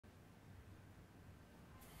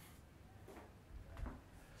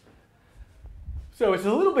So it's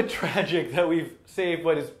a little bit tragic that we've saved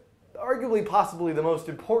what is arguably possibly the most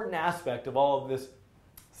important aspect of all of this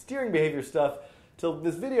steering behavior stuff till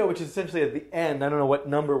this video, which is essentially at the end. I don't know what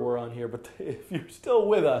number we're on here, but if you're still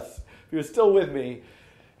with us, if you're still with me,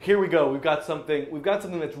 here we go. We've got something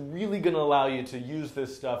that's really going to allow you to use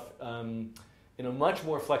this stuff in a much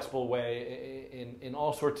more flexible way in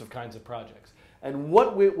all sorts of kinds of projects. And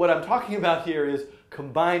what I'm talking about here is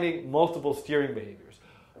combining multiple steering behaviors.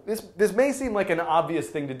 This may seem like an obvious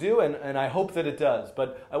thing to do, and I hope that it does,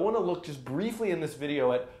 but I want to look just briefly in this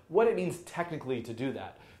video at what it means technically to do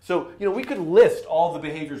that. So, we could list all the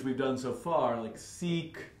behaviors we've done so far, like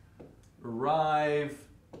seek, arrive,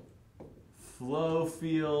 flow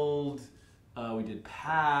field, we did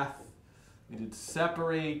path, we did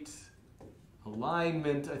separate,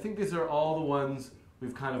 alignment. I think these are all the ones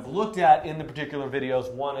we've kind of looked at in the particular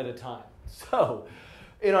videos one at a time. So,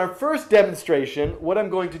 in our first demonstration, what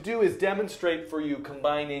I'm going to do is demonstrate for you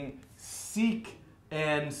combining seek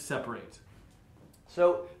and separate.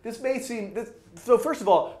 So this may seem, so first of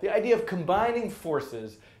all, the idea of combining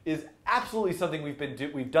forces is absolutely something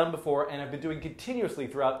we've done before and have been doing continuously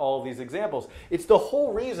throughout all of these examples. It's the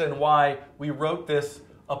whole reason why we wrote this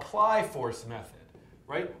apply force method.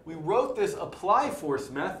 Right? We wrote this apply force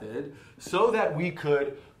method so that we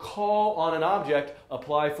could call on an object,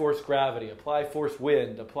 apply force gravity, apply force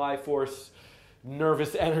wind, apply force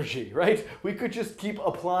nervous energy, right? We could just keep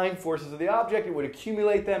applying forces to the object. It would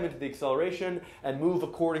accumulate them into the acceleration and move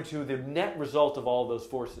according to the net result of all those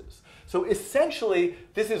forces. So essentially,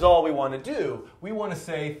 this is all we want to do. We want to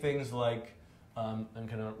say things like, I'm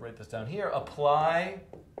going to write this down here, apply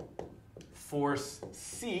force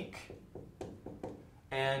seek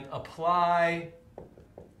and apply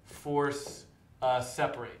force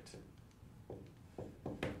separate.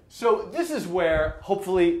 So this is where,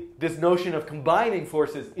 hopefully, this notion of combining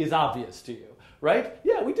forces is obvious to you, right?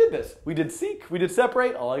 Yeah, we did this. We did seek, we did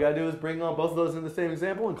separate. All I got to do is bring on both of those in the same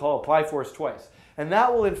example and call apply force twice. And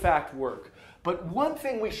that will, in fact, work. But one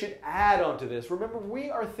thing we should add onto this, remember,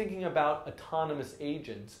 we are thinking about autonomous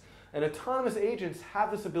agents. And autonomous agents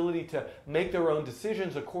have this ability to make their own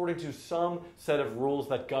decisions according to some set of rules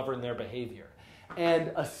that govern their behavior.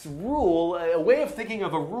 And a way of thinking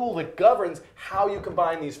of a rule that governs how you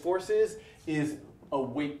combine these forces is a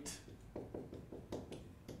weight.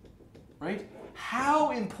 Right?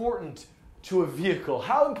 How important to a vehicle,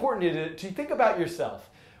 how important is it to think about yourself?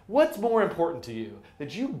 What's more important to you?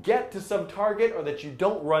 That you get to some target or that you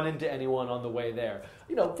don't run into anyone on the way there?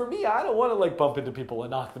 For me, I don't want to bump into people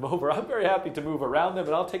and knock them over. I'm very happy to move around them,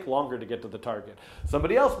 and I'll take longer to get to the target.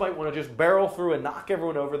 Somebody else might want to just barrel through and knock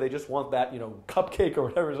everyone over. They just want that, cupcake or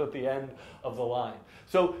whatever's at the end of the line.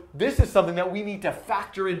 So this is something that we need to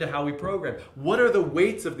factor into how we program. What are the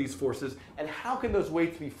weights of these forces, and how can those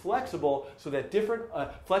weights be flexible so that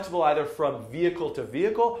flexible either from vehicle to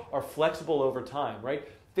vehicle or flexible over time, right?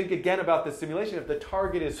 Think again about the simulation. If the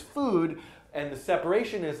target is food and the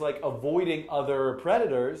separation is like avoiding other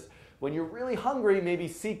predators, when you're really hungry, maybe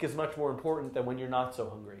seek is much more important than when you're not so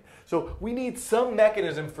hungry. So we need some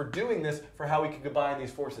mechanism for doing this, for how we can combine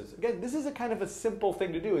these forces. Again, this is a kind of a simple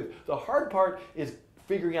thing to do. The hard part is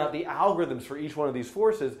figuring out the algorithms for each one of these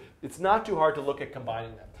forces. It's not too hard to look at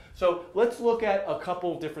combining them. So let's look at a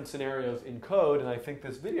couple different scenarios in code, and I think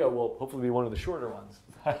this video will hopefully be one of the shorter ones.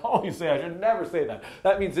 I always say, I should never say that.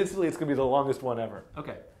 That means instantly it's going to be the longest one ever.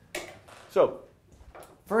 Okay. So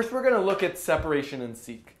first we're going to look at separation and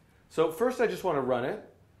seek. So first I just want to run it,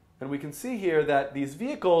 and we can see here that these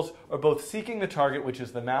vehicles are both seeking the target, which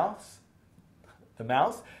is the mouse,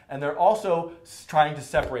 and they're also trying to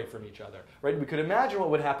separate from each other. Right? We could imagine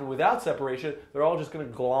what would happen without separation. They're all just going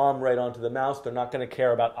to glom right onto the mouse. They're not going to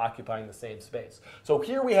care about occupying the same space. So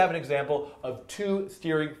here we have an example of two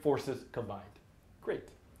steering forces combined. Great.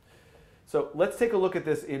 So let's take a look at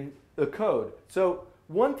this in the code. So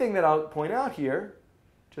one thing that I'll point out here,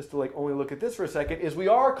 just to only look at this for a second, is we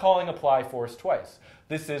are calling apply force twice.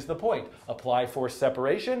 This is the point. Apply force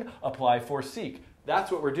separation, apply force seek.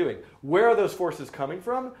 That's what we're doing. Where are those forces coming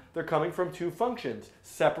from? They're coming from two functions,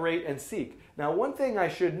 separate and seek. Now, one thing I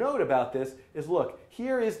should note about this is, look,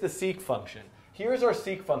 here is the seek function. Here's our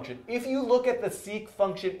seek function. If you look at the seek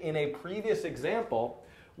function in a previous example,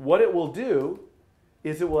 what it will do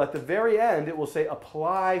is it will, at the very end, it will say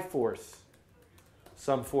apply force,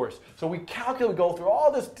 some force. So we go through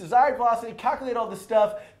all this desired velocity, calculate all this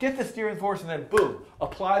stuff, get the steering force, and then boom,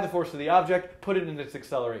 apply the force to the object, put it in its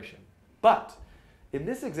acceleration. But in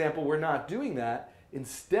this example, we're not doing that.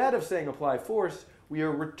 Instead of saying apply force, we are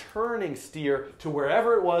returning steer to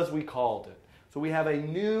wherever it was we called it. So we have a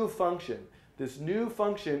new function. This new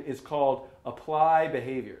function is called apply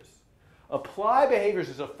behaviors. apply behaviors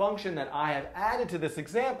is a function that I have added to this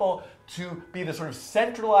example to be the sort of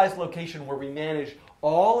centralized location where we manage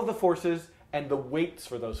all of the forces and the weights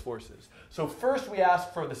for those forces. So first we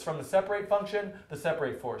ask for this from the separate function, the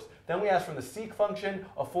separate force. Then we ask from the seek function,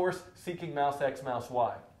 a force seeking mouse x, mouse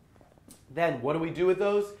y. Then what do we do with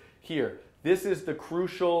those? Here, this is the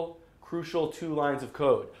crucial 2 lines of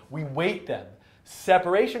code. We weight them.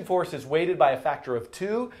 Separation force is weighted by a factor of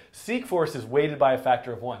 2. Seek force is weighted by a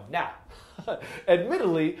factor of 1. Now,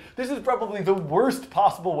 admittedly, this is probably the worst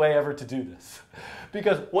possible way ever to do this.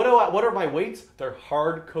 Because what are my weights? They're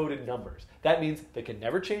hard-coded numbers. That means they can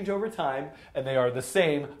never change over time, and they are the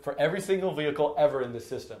same for every single vehicle ever in the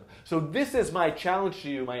system. So this is my challenge to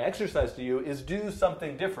you, my exercise to you, is do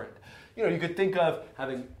something different. You know, you could think of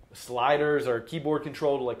having sliders or keyboard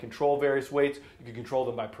control to like control various weights. You could control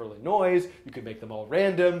them by Perlin noise. You could make them all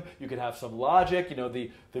random. You could have some logic. You know,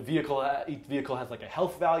 the vehicle, each vehicle has like a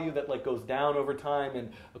health value that like goes down over time,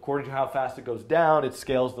 and according to how fast it goes down, it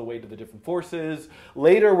scales the weight of the different forces.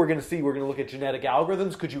 Later, we're going to look at genetic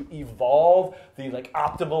algorithms. Could you evolve the like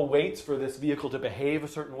optimal weights for this vehicle to behave a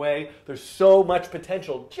certain way? There's so much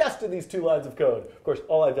potential just in these 2 lines of code. Of course,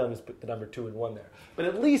 all I've done is put the number 2 and 1 there. But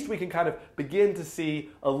at least we can kind of begin to see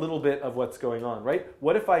a little bit of what's going on, right?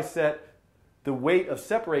 What if I set the weight of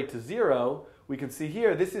separate to 0? We can see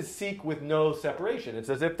here, this is seek with no separation. It's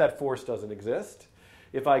as if that force doesn't exist.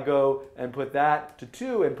 If I go and put that to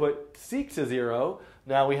 2 and put seek to 0,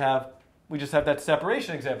 now we just have that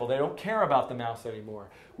separation example. They don't care about the mouse anymore.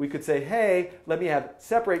 We could say, hey, let me have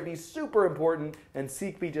separate be super important and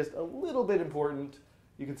seek be just a little bit important.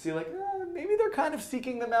 You can see like, maybe they're kind of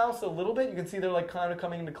seeking the mouse a little bit. You can see they're like kind of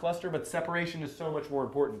coming into cluster, but separation is so much more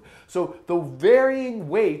important. So the varying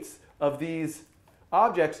weights of these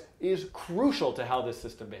objects is crucial to how this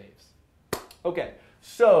system behaves. Okay,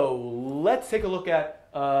 so let's take a look at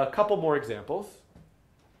a couple more examples.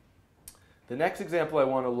 The next example I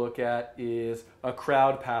want to look at is a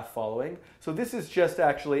crowd path following. So this is just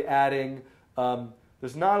actually adding,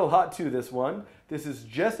 there's not a lot to this one. This is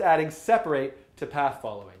just adding separate to path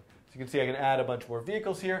following. So you can see I can add a bunch more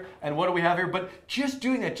vehicles here. And what do we have here? But just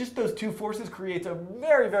doing that, just those 2 forces creates a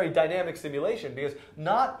very, very dynamic simulation, because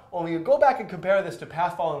not only you go back and compare this to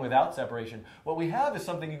path following without separation, what we have is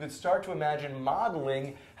something you could start to imagine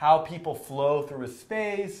modeling how people flow through a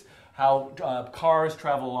space, how cars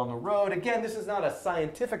travel along a road. Again, this is not a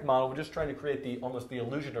scientific model. We're just trying to create almost the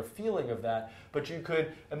illusion or feeling of that. But you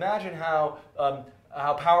could imagine how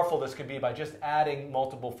powerful this could be by just adding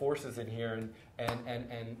multiple forces in here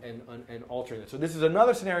and altering it. So this is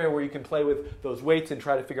another scenario where you can play with those weights and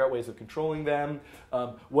try to figure out ways of controlling them.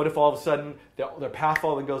 What if all of a sudden their path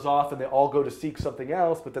following goes off and they all go to seek something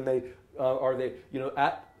else, but then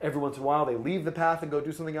every once in a while they leave the path and go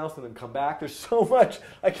do something else and then come back? There's so much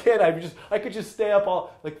I could just stay up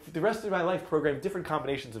all like the rest of my life programming different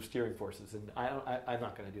combinations of steering forces, and I'm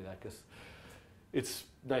not going to do that because it's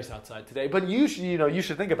nice outside today. But you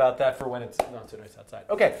should think about that for when it's not so nice outside.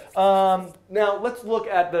 Okay, now let's look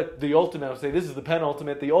at the ultimate. I'll say this is the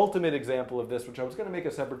penultimate, the ultimate example of this, which I was going to make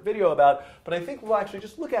a separate video about, but I think we'll actually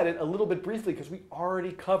just look at it a little bit briefly because we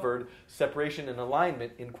already covered separation and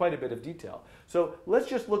alignment in quite a bit of detail. So let's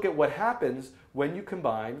just look at what happens when you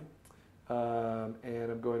combine, and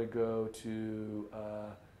I'm going to go to,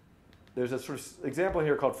 there's a sort of example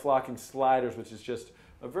here called flocking sliders, which is just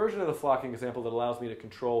a version of the flocking example that allows me to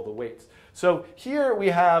control the weights. So here we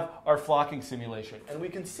have our flocking simulation, and we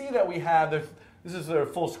can see that we have, this is a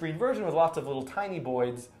full screen version with lots of little tiny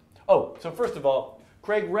boids. Oh, so first of all,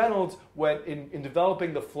 Craig Reynolds, in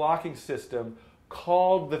developing the flocking system,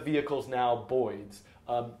 called the vehicles now boids,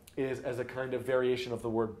 is as a kind of variation of the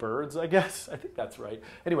word birds, I guess. I think that's right.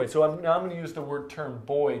 Anyway, so now I'm going to use the term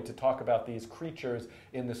boid to talk about these creatures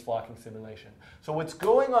in this flocking simulation. So what's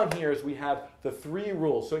going on here is we have the 3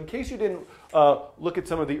 rules. So in case you didn't look at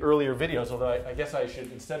some of the earlier videos, although I guess I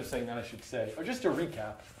should, instead of saying that, I should say, or just to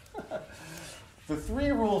recap, the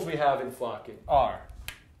 3 rules we have in flocking are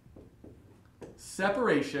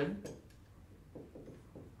separation,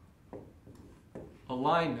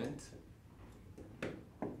 alignment,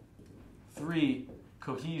 3,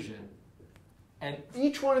 cohesion. And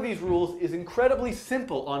each one of these rules is incredibly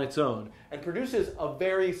simple on its own and produces a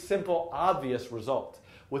very simple, obvious result.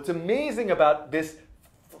 What's amazing about this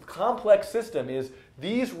complex system is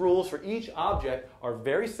these rules for each object are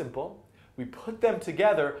very simple. We put them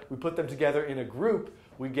together in a group,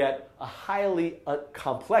 we get a highly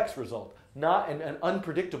complex result, not an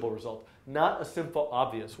unpredictable result, not a simple,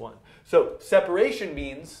 obvious one. So separation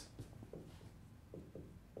means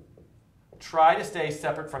try to stay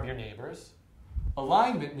separate from your neighbors.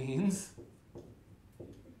 Alignment means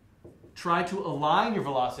try to align your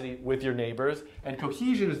velocity with your neighbors. And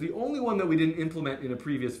cohesion is the only one that we didn't implement in a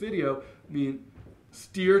previous video, mean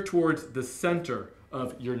steer towards the center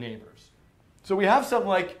of your neighbors. So we have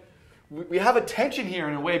we have a tension here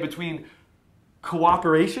in a way between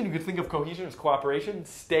cooperation, you could think of cohesion as cooperation,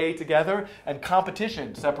 stay together, and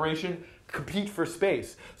competition, separation, compete for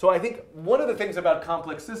space. So I think one of the things about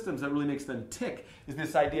complex systems that really makes them tick is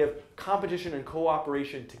this idea of competition and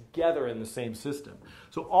cooperation together in the same system.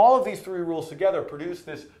 So all of these three rules together produce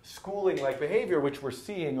this schooling-like behavior, which we're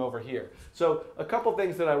seeing over here. So a couple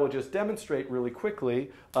things that I will just demonstrate really quickly.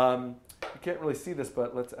 You can't really see this,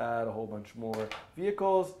 but let's add a whole bunch more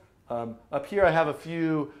vehicles. Up here I have a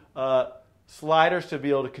few sliders to be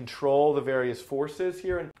able to control the various forces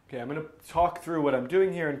here. Okay, I'm going to talk through what I'm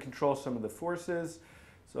doing here and control some of the forces.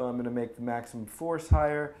 So I'm going to make the maximum force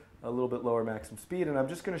higher, a little bit lower maximum speed, and I'm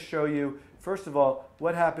just going to show you, first of all,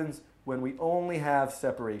 what happens when we only have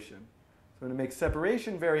separation. So I'm going to make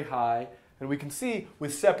separation very high, and we can see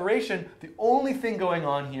with separation, the only thing going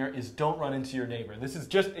on here is don't run into your neighbor. This is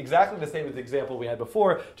just exactly the same as the example we had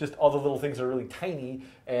before, just all the little things are really tiny,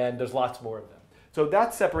 and there's lots more of them. So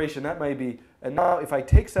that's separation, that might be, and now if I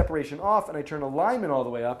take separation off and I turn alignment all the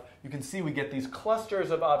way up, you can see we get these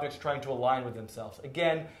clusters of objects trying to align with themselves.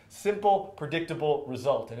 Again, simple, predictable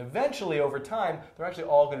result. And eventually, over time, they're actually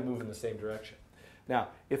all going to move in the same direction. Now,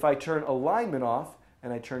 if I turn alignment off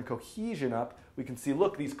and I turn cohesion up, we can see,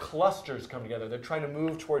 look, these clusters come together. They're trying to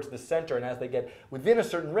move towards the center, and as they get within a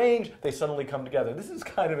certain range, they suddenly come together. This is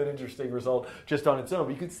kind of an interesting result just on its own.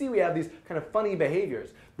 But you can see we have these kind of funny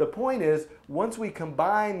behaviors. The point is, once we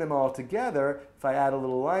combine them all together, if I add a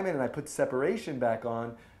little alignment and I put separation back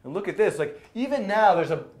on, and look at this, like even now there's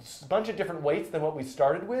a bunch of different weights than what we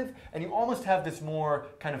started with, and you almost have this more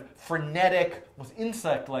kind of frenetic, almost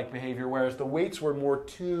insect-like behavior, whereas the weights were more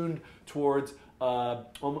tuned towards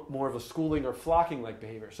more of a schooling or flocking-like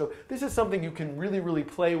behavior. So this is something you can really, really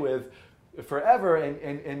play with forever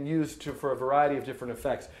and use for a variety of different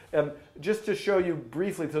effects. Just to show you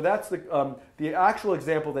briefly, so that's the actual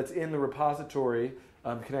example that's in the repository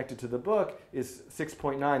connected to the book is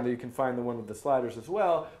 6.9, though you can find the one with the sliders as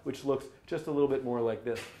well, which looks just a little bit more like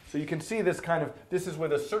this. So you can see this this is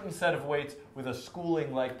with a certain set of weights with a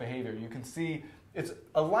schooling-like behavior. You can see its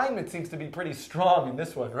alignment seems to be pretty strong in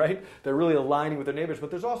this one, right? They're really aligning with their neighbors, but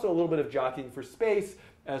there's also a little bit of jockeying for space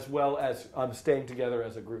as well as staying together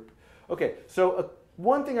as a group. Okay, so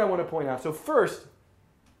one thing I want to point out. So first,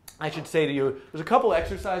 I should say to you, there's a couple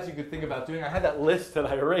exercises you could think about doing. I had that list that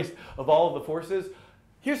I erased of all of the forces.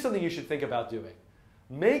 Here's something you should think about doing.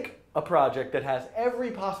 Make a project that has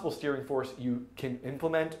every possible steering force you can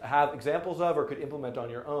implement, have examples of, or could implement on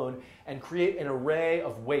your own, and create an array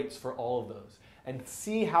of weights for all of those. And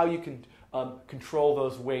see how you can control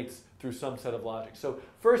those weights through some set of logic. So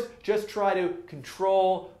first, just try to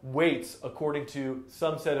control weights according to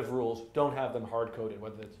some set of rules. Don't have them hard-coded,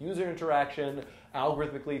 whether it's user interaction,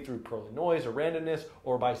 algorithmically through Perlin noise or randomness,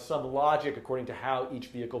 or by some logic according to how each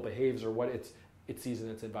vehicle behaves or what it sees in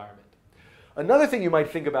its environment. Another thing you might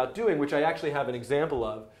think about doing, which I actually have an example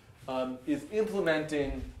of, is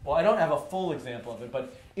implementing, well, I don't have a full example of it,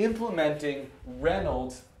 but implementing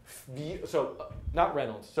Reynolds, not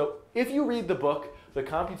Reynolds. So if you read the book, The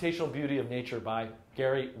Computational Beauty of Nature by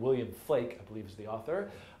Gary William Flake, I believe is the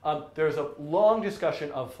author, there's a long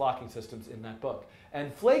discussion of flocking systems in that book.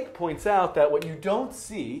 And Flake points out that what you don't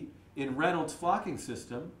see in Reynolds' flocking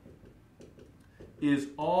system is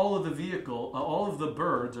all of the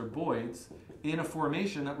birds or boids in a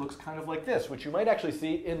formation that looks kind of like this, which you might actually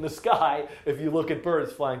see in the sky if you look at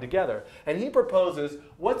birds flying together. And he proposes,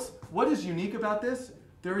 what is unique about this?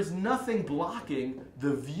 There is nothing blocking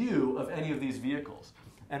the view of any of these vehicles.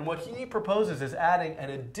 And what he proposes is adding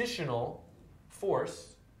an additional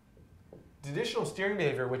force, additional steering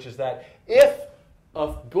behavior, which is that if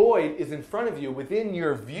a boid is in front of you within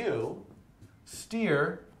your view,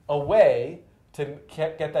 steer away to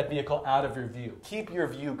get that vehicle out of your view. Keep your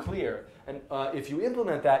view clear. And if you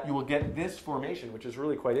implement that, you will get this formation, which is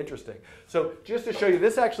really quite interesting. So just to show you,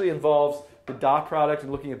 this actually involves the dot product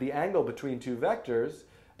and looking at the angle between two vectors.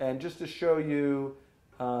 And just to show you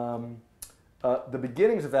the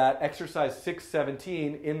beginnings of that, exercise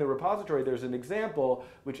 617 in the repository, there's an example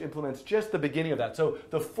which implements just the beginning of that. So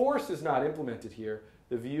the force is not implemented here,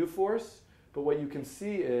 the view force, but what you can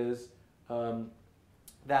see is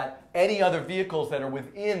that any other vehicles that are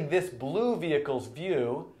within this blue vehicle's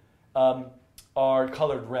view are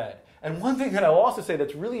colored red. And one thing that I'll also say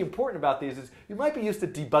that's really important about these is you might be used to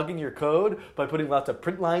debugging your code by putting lots of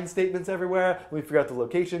print line statements everywhere. We figure out the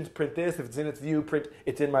locations, print this. If it's in its view, print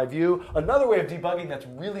it's in my view. Another way of debugging that's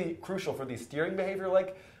really crucial for these steering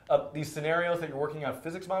behavior-like these scenarios that you're working out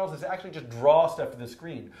physics models is actually just draw stuff to the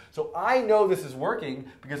screen. So I know this is working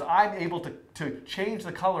because I'm able to change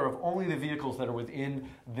the color of only the vehicles that are within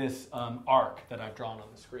this arc that I've drawn on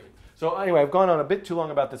the screen. So anyway, I've gone on a bit too long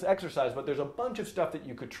about this exercise, but there's a bunch of stuff that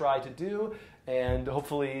you could try to do and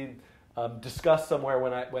hopefully discuss somewhere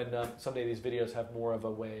when someday these videos have more of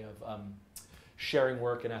a way of sharing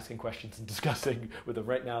work and asking questions and discussing with them.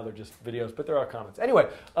 Right now they're just videos, but there are comments. Anyway,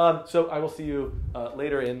 so I will see you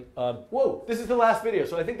later in, whoa, this is the last video.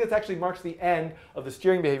 So I think this actually marks the end of the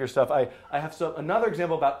steering behavior stuff. I have another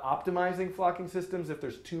example about optimizing flocking systems if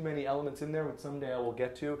there's too many elements in there, which someday I will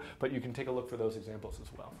get to, but you can take a look for those examples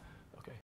as well.